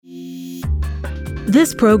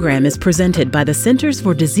This program is presented by the Centers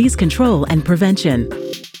for Disease Control and Prevention.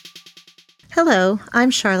 Hello,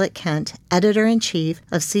 I'm Charlotte Kent, Editor-in-Chief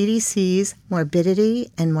of CDC's Morbidity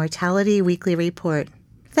and Mortality Weekly Report.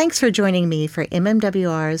 Thanks for joining me for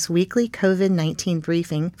MMWR's weekly COVID-19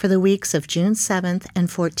 briefing for the weeks of June 7th and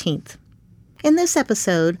 14th. In this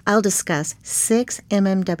episode, I'll discuss 6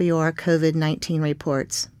 MMWR COVID-19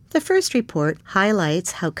 reports. The first report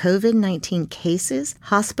highlights how COVID-19 cases,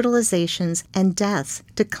 hospitalizations, and deaths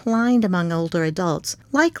declined among older adults,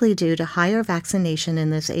 likely due to higher vaccination in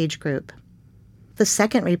this age group. The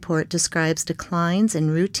second report describes declines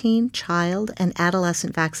in routine child and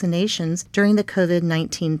adolescent vaccinations during the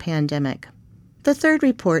COVID-19 pandemic. The third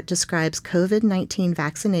report describes COVID-19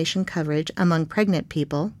 vaccination coverage among pregnant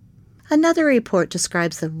people. Another report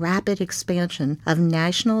describes the rapid expansion of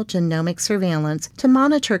national genomic surveillance to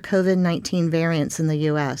monitor COVID-19 variants in the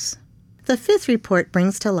U.S. The fifth report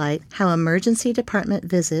brings to light how emergency department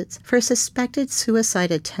visits for suspected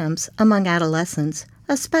suicide attempts among adolescents,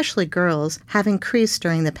 especially girls, have increased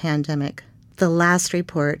during the pandemic. The last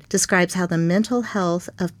report describes how the mental health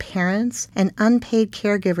of parents and unpaid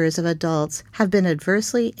caregivers of adults have been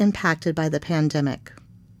adversely impacted by the pandemic.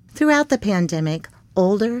 Throughout the pandemic,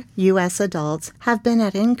 older U.S. adults have been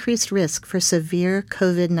at increased risk for severe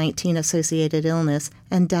COVID-19 associated illness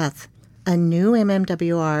and death. A new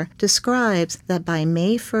MMWR describes that by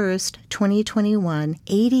May 1st, 2021,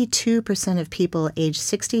 82% of people aged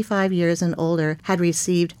 65 years and older had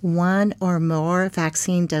received one or more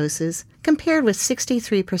vaccine doses, compared with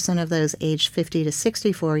 63% of those aged 50 to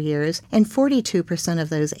 64 years and 42% of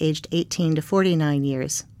those aged 18 to 49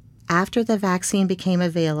 years. After the vaccine became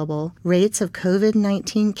available, rates of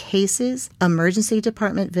COVID-19 cases, emergency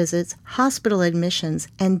department visits, hospital admissions,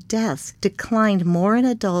 and deaths declined more in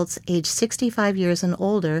adults aged 65 years and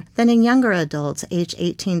older than in younger adults aged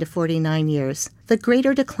 18 to 49 years. The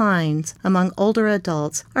greater declines among older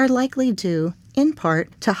adults are likely due, in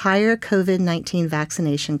part, to higher COVID-19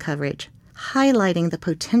 vaccination coverage, highlighting the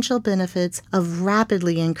potential benefits of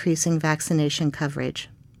rapidly increasing vaccination coverage.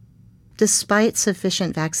 Despite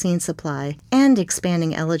sufficient vaccine supply and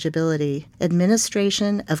expanding eligibility,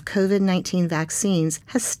 administration of COVID-19 vaccines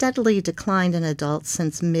has steadily declined in adults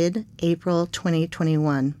since mid-April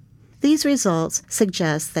 2021. These results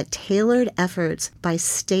suggest that tailored efforts by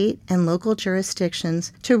state and local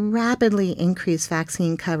jurisdictions to rapidly increase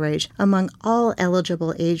vaccine coverage among all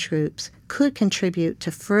eligible age groups could contribute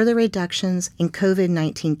to further reductions in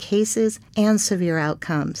COVID-19 cases and severe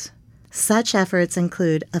outcomes. Such efforts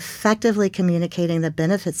include effectively communicating the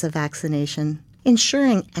benefits of vaccination,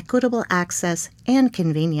 ensuring equitable access and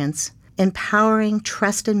convenience, empowering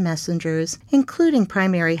trusted messengers, including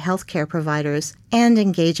primary health care providers, and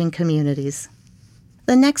engaging communities.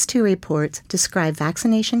 The next two reports describe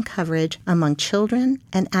vaccination coverage among children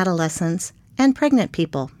and adolescents and pregnant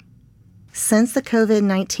people. Since the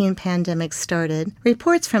COVID-19 pandemic started,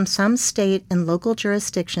 reports from some state and local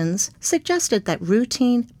jurisdictions suggested that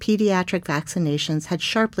routine pediatric vaccinations had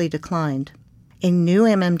sharply declined. A new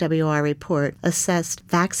MMWR report assessed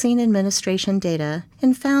vaccine administration data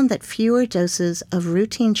and found that fewer doses of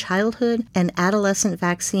routine childhood and adolescent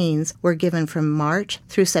vaccines were given from March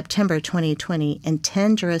through September 2020 in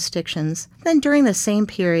 10 jurisdictions than during the same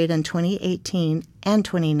period in 2018 and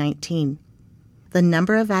 2019. The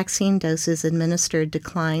number of vaccine doses administered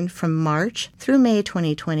declined from March through May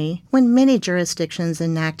 2020, when many jurisdictions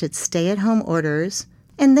enacted stay-at-home orders,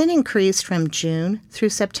 and then increased from June through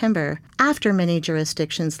September, after many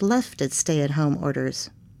jurisdictions lifted stay-at-home orders.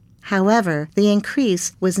 However, the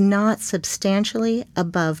increase was not substantially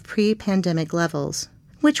above pre-pandemic levels,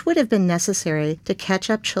 which would have been necessary to catch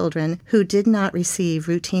up children who did not receive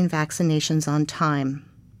routine vaccinations on time.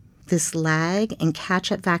 This lag in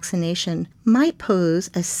catch-up vaccination might pose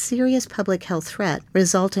a serious public health threat,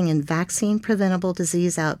 resulting in vaccine-preventable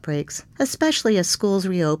disease outbreaks, especially as schools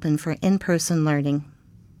reopen for in-person learning.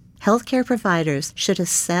 Healthcare providers should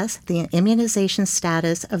assess the immunization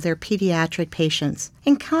status of their pediatric patients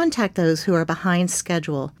and contact those who are behind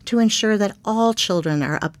schedule to ensure that all children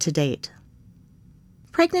are up to date.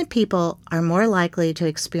 Pregnant people are more likely to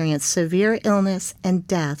experience severe illness and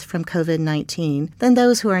death from COVID-19 than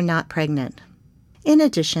those who are not pregnant. In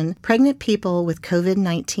addition, pregnant people with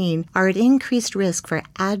COVID-19 are at increased risk for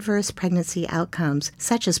adverse pregnancy outcomes,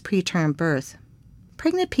 such as preterm birth.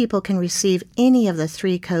 Pregnant people can receive any of the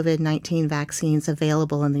 3 COVID-19 vaccines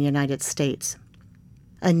available in the United States.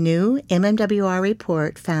 A new MMWR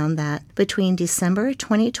report found that between December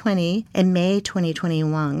 2020 and May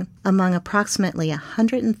 2021, among approximately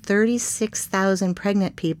 136,000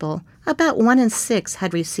 pregnant people, About 1 in 6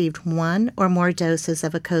 had received 1 or more doses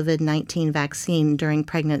of a COVID-19 vaccine during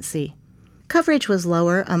pregnancy. Coverage was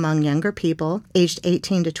lower among younger people, aged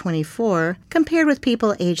 18 to 24, compared with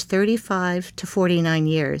people aged 35 to 49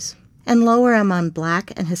 years, and lower among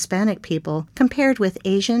Black and Hispanic people compared with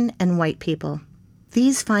Asian and white people.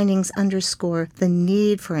 These findings underscore the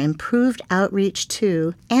need for improved outreach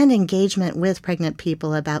to and engagement with pregnant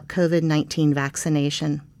people about COVID-19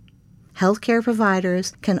 vaccination. Healthcare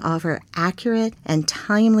providers can offer accurate and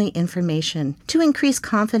timely information to increase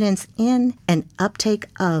confidence in and uptake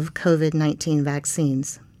of COVID-19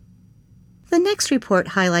 vaccines. The next report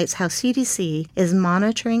highlights how CDC is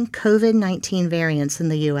monitoring COVID-19 variants in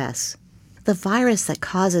the U.S. The virus that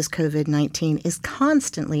causes COVID-19 is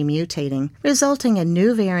constantly mutating, resulting in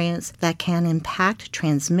new variants that can impact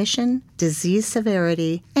transmission, disease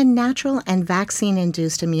severity, and natural and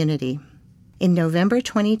vaccine-induced immunity. In November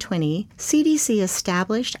 2020, CDC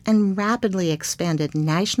established and rapidly expanded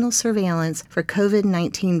national surveillance for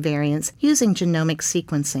COVID-19 variants using genomic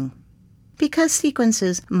sequencing. Because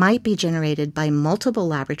sequences might be generated by multiple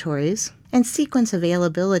laboratories, and sequence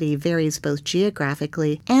availability varies both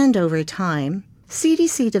geographically and over time,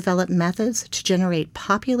 CDC developed methods to generate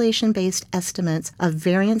population-based estimates of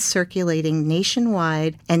variants circulating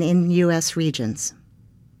nationwide and in U.S. regions.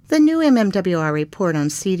 The new MMWR report on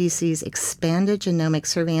CDC's expanded genomic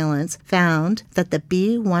surveillance found that the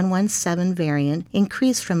B.1.1.7 variant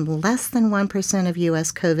increased from less than 1% of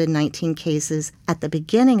U.S. COVID-19 cases at the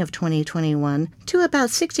beginning of 2021 to about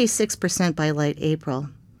 66% by late April,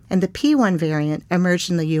 and the P.1 variant emerged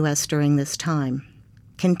in the U.S. during this time.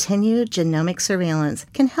 Continued genomic surveillance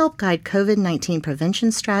can help guide COVID-19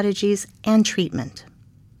 prevention strategies and treatment.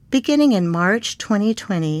 Beginning in March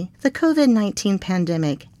 2020, the COVID-19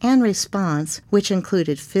 pandemic and response, which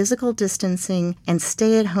included physical distancing and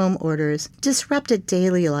stay-at-home orders, disrupted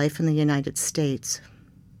daily life in the United States.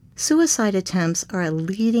 Suicide attempts are a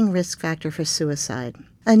leading risk factor for suicide.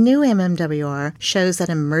 A new MMWR shows that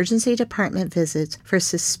emergency department visits for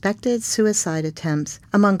suspected suicide attempts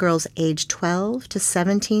among girls aged 12 to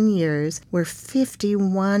 17 years were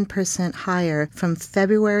 51% higher from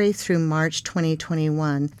February through March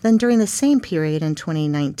 2021 than during the same period in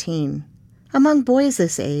 2019. Among boys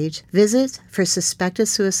this age, visits for suspected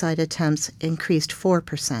suicide attempts increased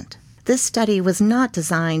 4%. This study was not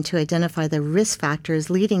designed to identify the risk factors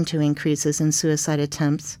leading to increases in suicide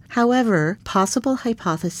attempts. However, possible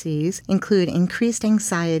hypotheses include increased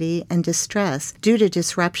anxiety and distress due to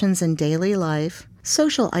disruptions in daily life,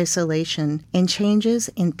 social isolation, and changes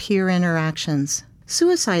in peer interactions.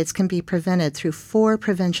 Suicides can be prevented through 4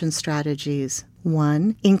 prevention strategies.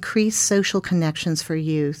 1. Increase social connections for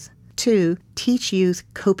youth. 2. Teach youth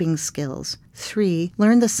coping skills. 3.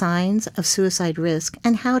 Learn the signs of suicide risk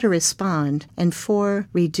and how to respond. And 4.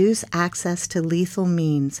 Reduce access to lethal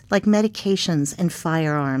means, like medications and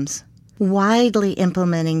firearms. Widely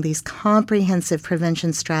implementing these comprehensive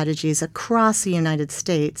prevention strategies across the United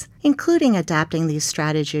States, including adapting these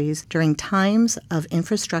strategies during times of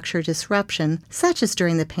infrastructure disruption, such as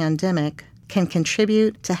during the pandemic, can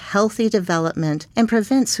contribute to healthy development and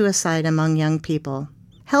prevent suicide among young people.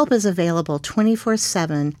 Help is available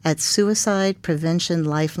 24/7 at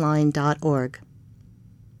suicidepreventionlifeline.org.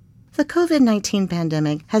 The COVID-19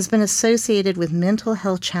 pandemic has been associated with mental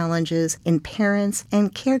health challenges in parents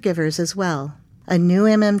and caregivers as well. A new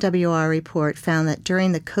MMWR report found that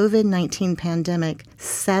during the COVID-19 pandemic,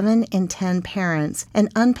 7 in 10 parents and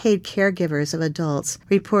unpaid caregivers of adults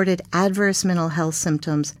reported adverse mental health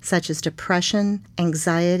symptoms such as depression,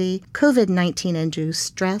 anxiety, COVID-19-induced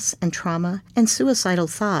stress and trauma, and suicidal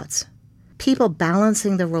thoughts. People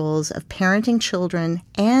balancing the roles of parenting children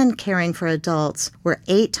and caring for adults were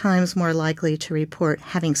 8 times more likely to report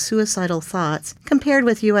having suicidal thoughts compared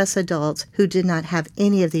with U.S. adults who did not have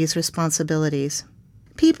any of these responsibilities.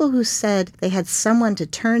 People who said they had someone to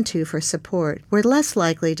turn to for support were less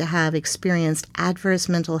likely to have experienced adverse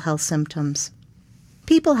mental health symptoms.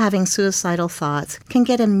 People having suicidal thoughts can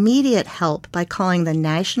get immediate help by calling the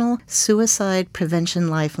National Suicide Prevention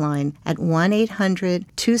Lifeline at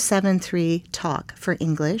 1-800-273-TALK for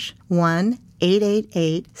English,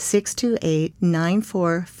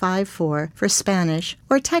 1-888-628-9454 for Spanish,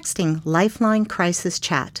 or texting Lifeline Crisis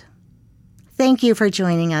Chat. Thank you for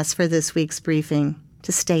joining us for this week's briefing.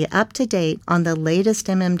 To stay up to date on the latest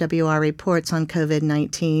MMWR reports on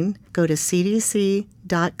COVID-19, go to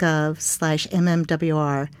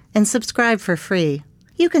cdc.gov/MMWR and subscribe for free.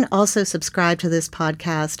 You can also subscribe to this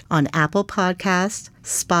podcast on Apple Podcasts,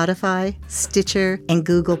 Spotify, Stitcher, and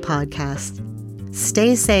Google Podcasts.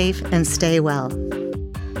 Stay safe and stay well.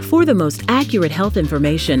 For the most accurate health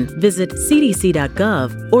information, visit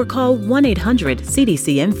cdc.gov or call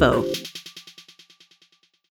 1-800-CDC-INFO.